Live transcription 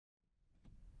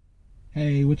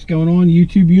Hey, what's going on,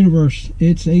 YouTube universe?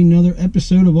 It's another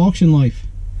episode of Auction Life.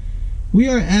 We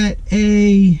are at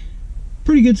a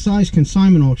pretty good sized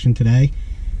consignment auction today.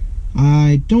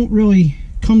 I don't really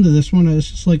come to this one. This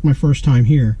is like my first time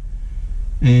here,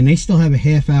 and they still have a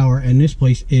half hour and this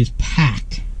place is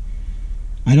packed.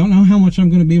 I don't know how much I'm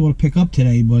going to be able to pick up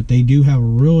today, but they do have a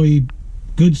really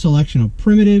good selection of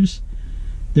primitives.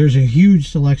 There's a huge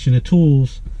selection of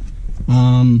tools.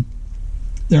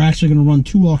 They're actually going to run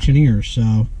 2 auctioneers,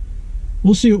 so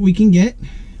we'll see what we can get.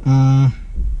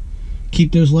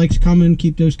 Keep those likes coming,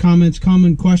 keep those comments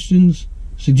coming, questions,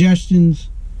 suggestions,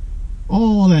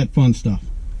 all that fun stuff.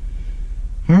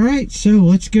 Alright, so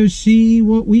let's go see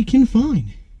what we can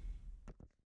find.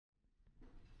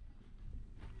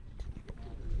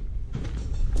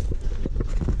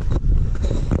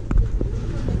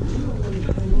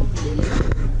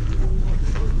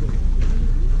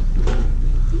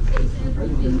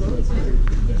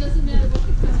 It doesn't matter what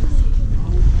the currency.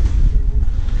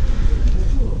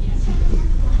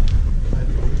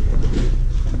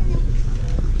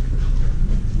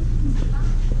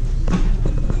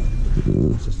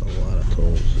 It's just a lot of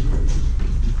tools.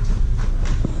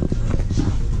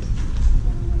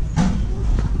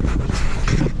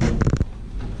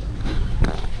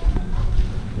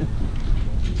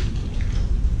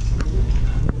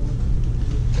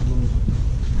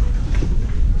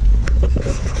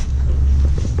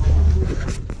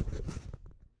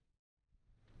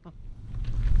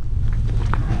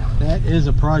 That is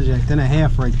a project and a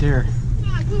half right there.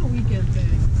 Nah, it's a little weekend thing.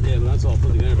 Yeah, but that's all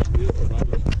put together. It's a beautiful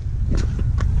project.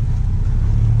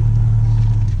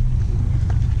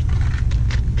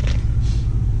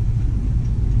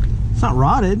 It's not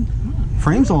rotted.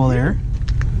 Frame's all there.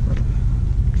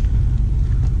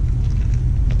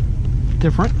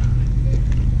 Different.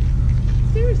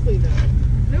 Seriously though,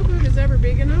 no boat is ever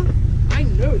big enough. I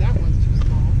know that one's too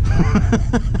small.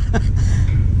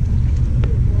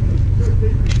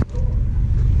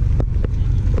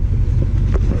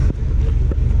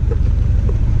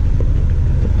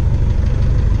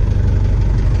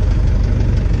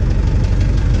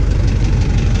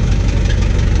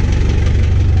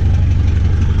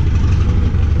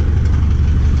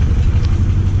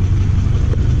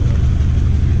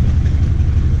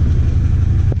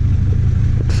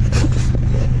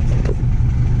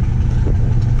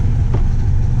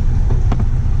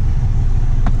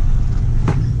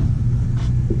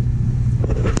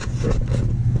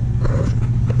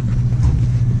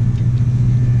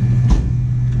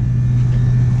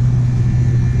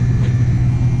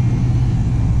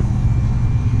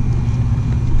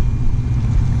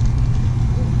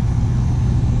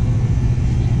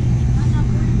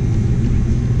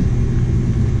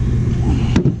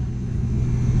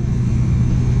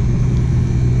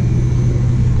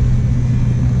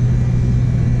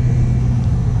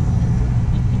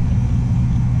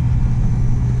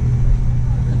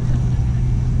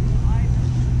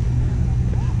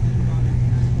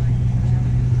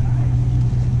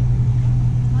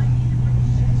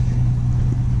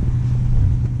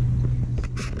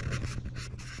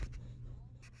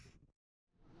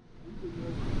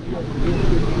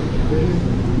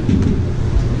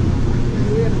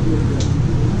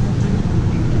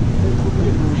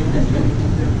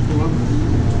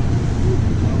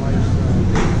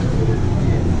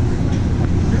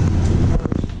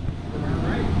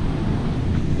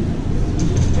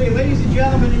 Hey, ladies and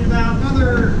gentlemen, in about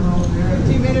another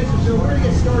 15 minutes or so, we're going to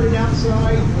get started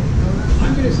outside.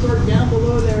 I'm going to start down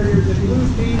below there. There's a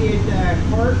blue painted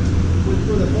cart with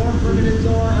where the farm primitives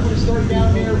are. I'm going to start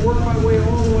down there, work my way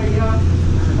all the way up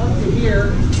to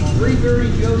here.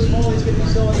 330 Joe Smalley's going to be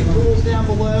selling the tools down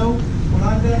below. When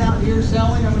I'm done out here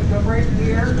selling, I'm going to come right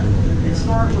here and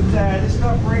start with this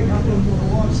stuff right up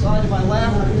alongside to my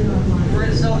left. We're going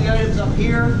to sell the items up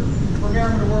here. From there,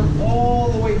 I'm going to work all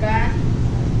the way back.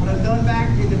 When I'm done back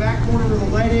in the back corner where the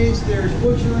lead is, there's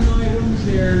butchering items,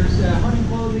 there's hunting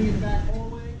clothing in the back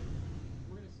hallway.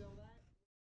 We're going to sell that.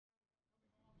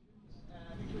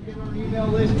 Make sure you get on our email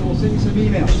list and we'll send you some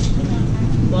emails.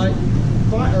 But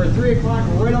 3 o'clock,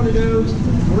 we're right on the nose.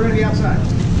 We're going to be outside. How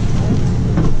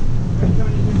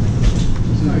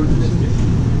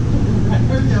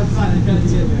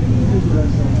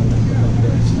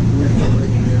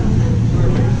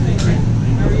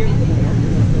are you?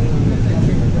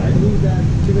 I believe that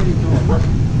too many cars.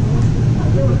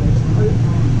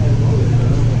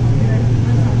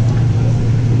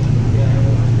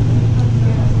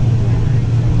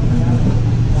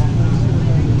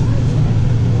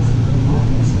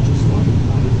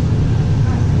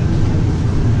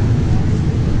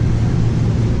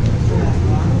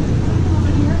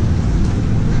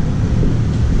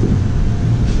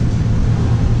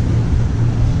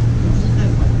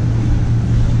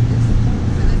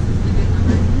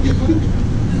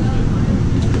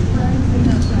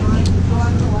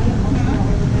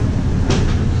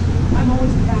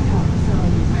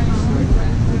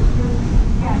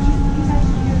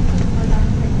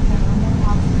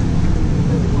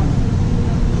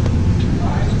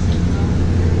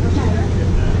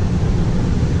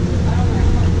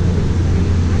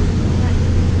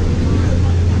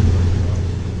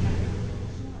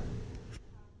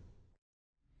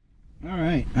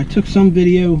 took some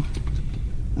video.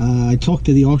 I talked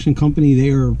to the auction company. They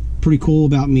are pretty cool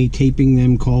about me taping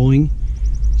them calling,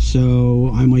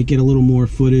 so I might get a little more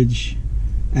footage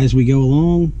as we go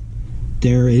along.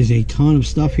 There is a ton of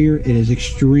stuff here. It is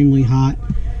extremely hot.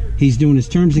 He's doing his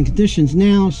terms and conditions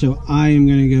now, so I am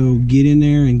going to go get in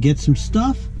there and get some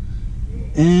stuff,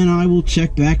 and I will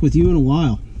check back with you in a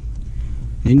while.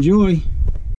 Enjoy.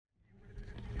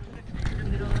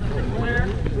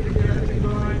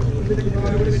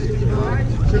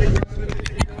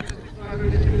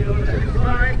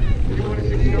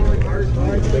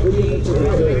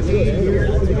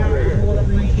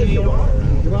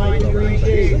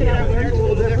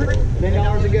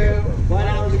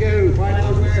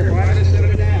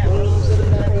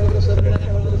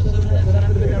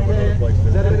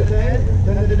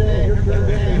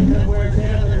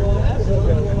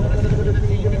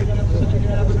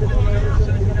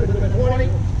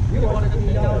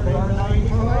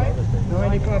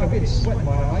 Sweat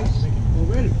my eyes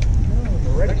already.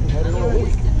 Already had it all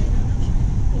week.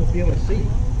 We'll be able to see.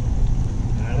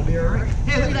 That'll be alright.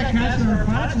 Hey, look at that cast iron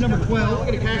pot. That's number 12. Look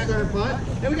at a cast iron pot.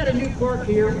 And we got a new clerk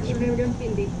here. What's your name again?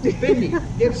 Bindi.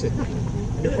 Bindi Gibson.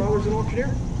 Your father's an auctioneer?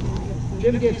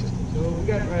 Jim Gibson. So we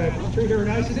got treat her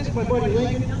nice. This is my buddy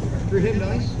Lincoln. Treat him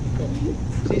nice.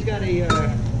 So he's got a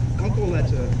uncle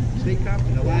that's a state cop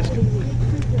in Alaska. So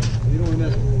you don't want to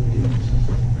mess with him.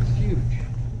 It's huge.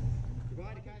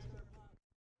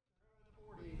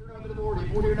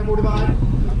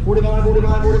 45, 45,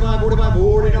 45, 45, 45,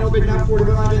 40, no big enough,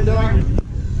 45 and done.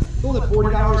 Go at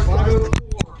 $40, 504,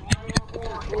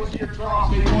 504, close to your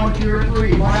trough, take 1, 2, or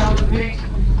 3, $5 apiece,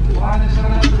 5 and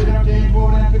 7, 8, 9, 10,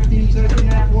 12, 9, 15, 17,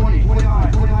 20,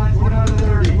 25, 29, 29 to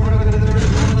 30, 29 to 30,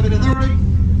 29 to 30.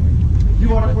 You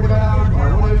want a $45 bar,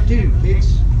 102 takes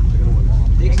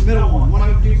the middle one,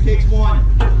 102 takes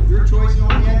 1. Your choice on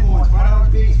the end ones, $5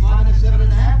 apiece, 5 and 7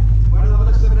 and a half.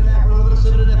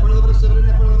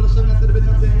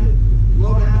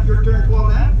 Your turn 12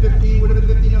 and a half, 15 would have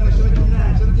been 15 on the 17 and a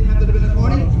half, 17 would have been a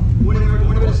 20, would have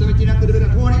been a 17 would have been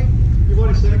a 20, you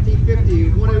want a 1750,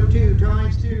 102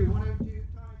 times 2, 102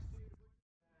 times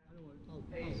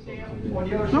 2.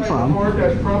 No problem.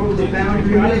 That's probably the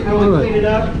boundary. I didn't really clean it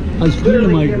up. I was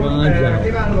cleaning my garage out.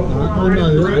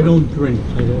 I don't drink.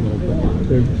 I don't know.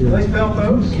 Nice bell,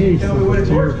 folks. Tell me what it's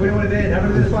worth. We would have been. That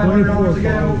would have been $500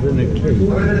 ago. Would have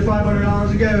been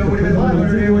 $500 ago. Would have been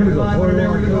 500 here. Would have been 500 there.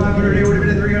 Would have been 500 here. Would have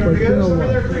been 300 ago. So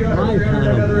there, 300. I've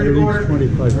had them at least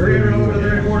 25. 300 over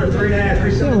there, 3.5,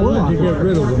 3.7. Well, to get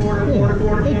rid of them.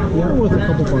 They're worth a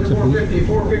couple bucks a piece. 450,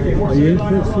 450, Are you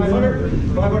interested in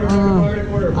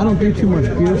 500, I don't do too much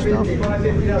beer stuff.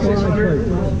 550,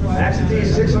 600. Absentee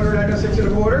 600, I got 6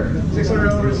 1/4. 600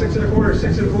 over 6 1/4,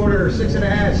 6 1/4, 6 and a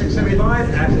half, 675.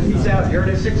 Absentees out. You're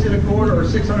at 6 1/4 or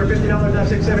 $650 now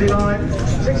 675.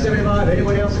 675.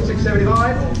 Anybody else at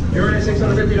 675? You're at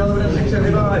 $650 now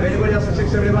 675. Anybody else at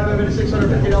 675? I'm at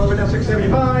 $650 now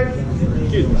 675.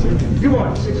 You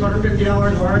want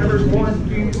 $650? Our numbers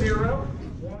 120.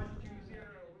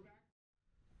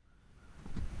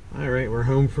 Alright, we're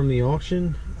home from the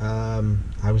auction.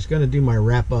 I was going to do my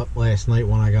wrap up last night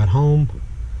when I got home,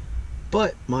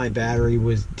 but my battery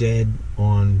was dead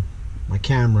on my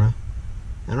camera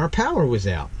and our power was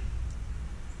out.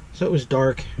 So it was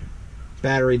dark,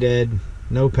 battery dead,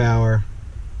 no power.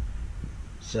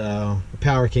 So the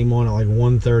power came on at like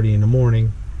 1:30 in the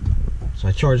morning. So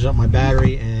I charged up my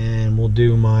battery and we'll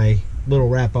do my little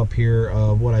wrap up here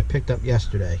of what I picked up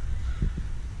yesterday.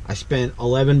 I spent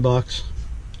 11 bucks.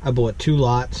 I bought 2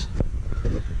 lots,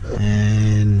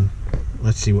 and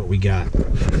let's see what we got.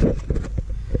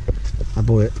 I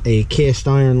bought a cast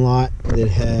iron lot that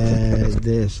has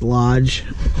this Lodge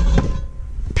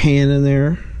pan in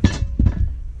there.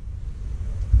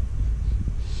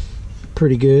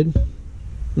 Pretty good.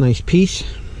 Nice piece.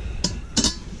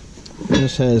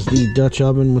 This has the Dutch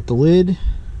oven with the lid.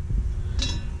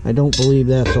 I don't believe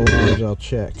that's a Lodge. I'll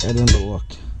check. I never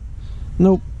looked.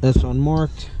 Nope, that's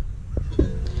unmarked.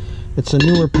 It's a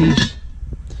newer piece,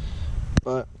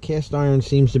 but cast iron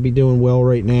seems to be doing well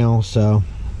right now. So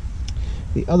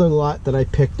the other lot that I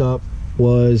picked up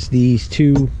was these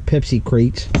 2 Pepsi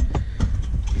crates.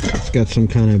 It's got some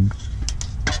kind of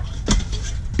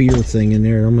beer thing in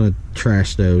there. I'm gonna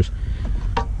trash those.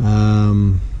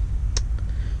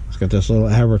 It's got this little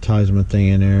advertisement thing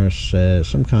in there. It says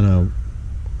some kind of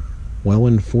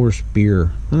well-enforced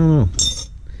beer. I don't know,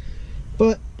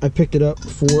 but I picked it up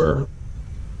for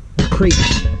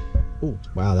crate. Oh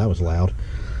wow, that was loud.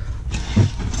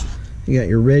 You got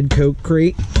your red Coke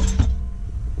crate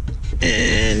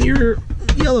and your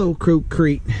yellow Coke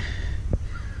crate.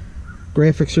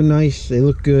 Graphics are nice, they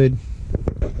look good.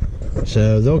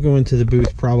 So they'll go into the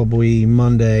booth probably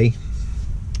Monday.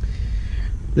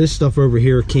 This stuff over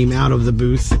here came out of the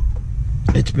booth.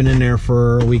 It's been in there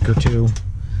for a week or two.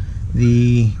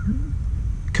 The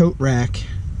coat rack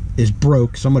is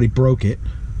broke. Somebody broke it.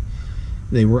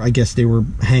 I guess they were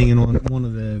hanging on one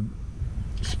of the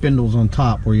spindles on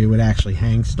top where you would actually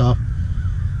hang stuff.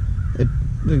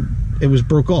 It was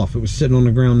broke off. It was sitting on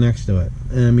the ground next to it.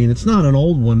 And I mean, it's not an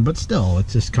old one, but still, it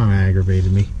just kind of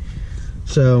aggravated me.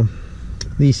 So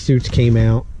these suits came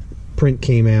out. Print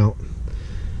came out.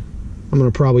 I'm going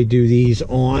to probably do these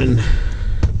on...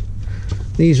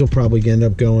 These will probably end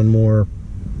up going more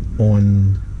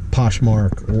on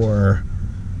Poshmark or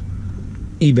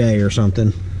eBay or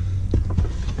something.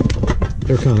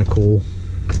 They're kind of cool.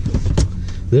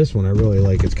 This one I really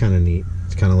like. It's kind of neat.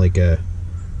 It's kind of like a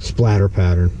splatter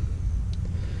pattern.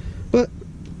 But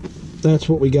that's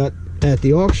what we got at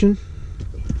the auction.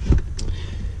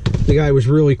 The guy was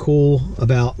really cool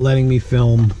about letting me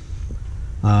film.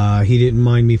 He didn't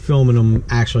mind me filming them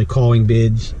actually calling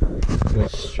bids,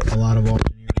 which a lot of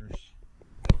auctioneers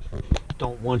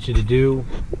don't want you to do.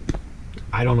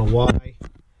 I don't know why.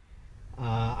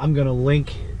 I'm going to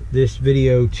link this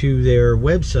video to their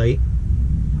website.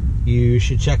 You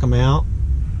should check them out.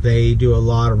 They do a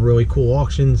lot of really cool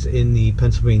auctions in the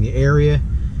Pennsylvania area.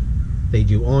 They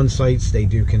do on-sites, they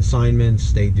do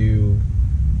consignments, they do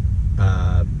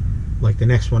like the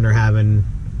next one they're having,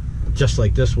 just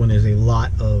like this one, is a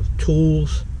lot of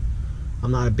tools.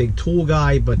 I'm not a big tool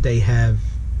guy, but they had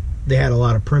a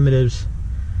lot of primitives.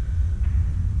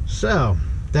 So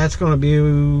that's gonna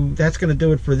do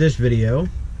it for this video.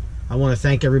 I want to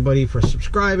thank everybody for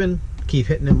subscribing. Keep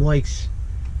hitting them likes.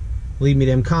 Leave me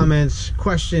them comments,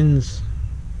 questions.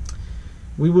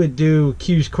 We would do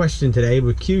Q's question today,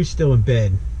 but Q's still in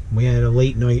bed. We had a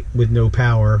late night with no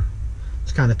power.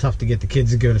 It's kind of tough to get the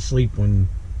kids to go to sleep when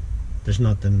there's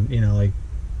nothing, you know, like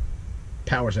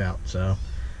power's out. So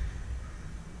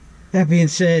that being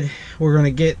said, we're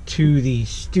gonna get to the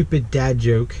stupid dad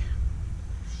joke,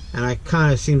 and I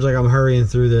kind of seems like I'm hurrying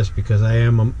through this because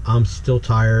I'm still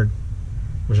tired.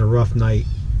 It was a rough night.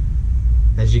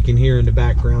 As you can hear in the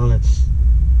background,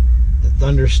 the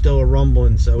thunder's still a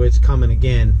rumbling, so it's coming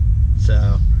again.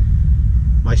 So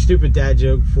my stupid dad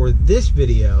joke for this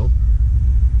video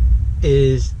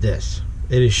is this.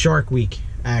 It is Shark Week,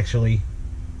 actually,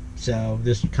 so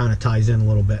this kind of ties in a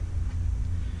little bit.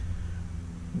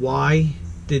 Why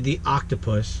did the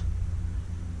octopus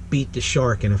beat the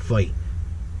shark in a fight?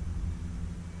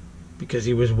 Because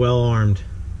he was well armed.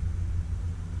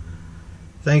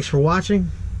 Thanks for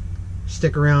watching.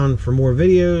 Stick around for more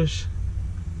videos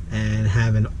and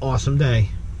have an awesome day.